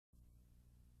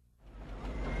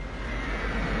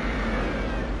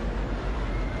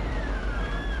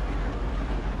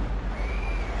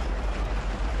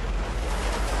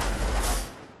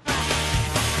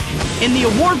In the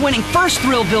award-winning first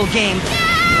Thrillville game,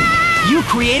 you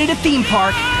created a theme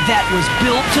park that was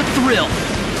built to thrill.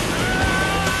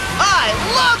 I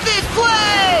love this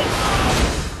place!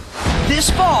 This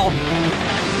fall,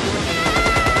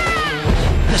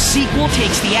 the sequel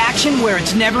takes the action where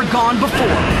it's never gone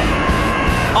before.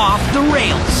 Off the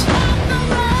rails.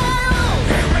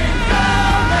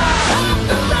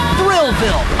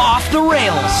 THRILLVILLE, off the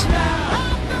rails.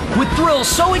 With thrills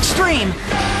so extreme,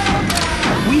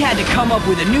 we had to come up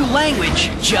with a new language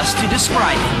just to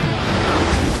describe it.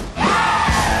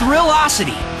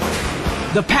 Thrillosity,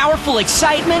 the powerful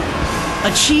excitement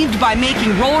achieved by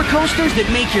making roller coasters that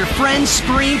make your friends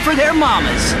scream for their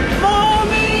mamas.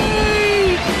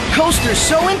 Mommy! Coasters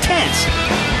so intense,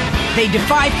 they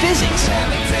defy physics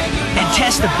and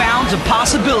test the bounds of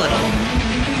possibility.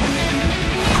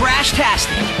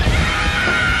 Crash-tastic.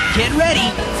 Get ready,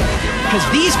 because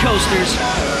these coasters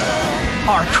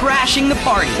are crashing the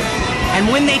party.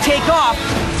 And when they take off,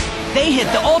 they hit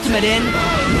the ultimate in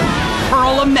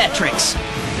hurlometrics.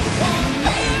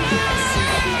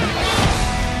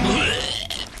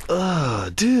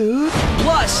 Dude.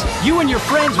 Plus, you and your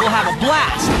friends will have a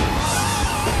blast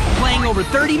playing over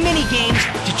 30 mini games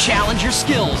to challenge your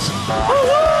skills.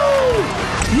 Woo-hoo!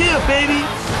 Yeah, baby!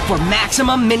 For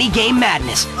maximum mini game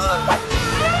madness.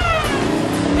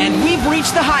 And we've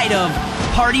reached the height of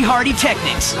party hardy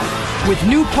techniques with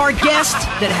new park guests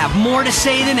that have more to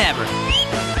say than ever.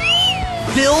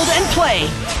 Build and play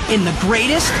in the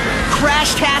greatest,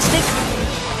 crash-tastic,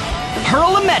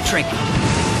 hurlometric,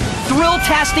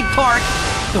 thrill-tastic park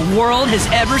the world has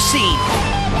ever seen.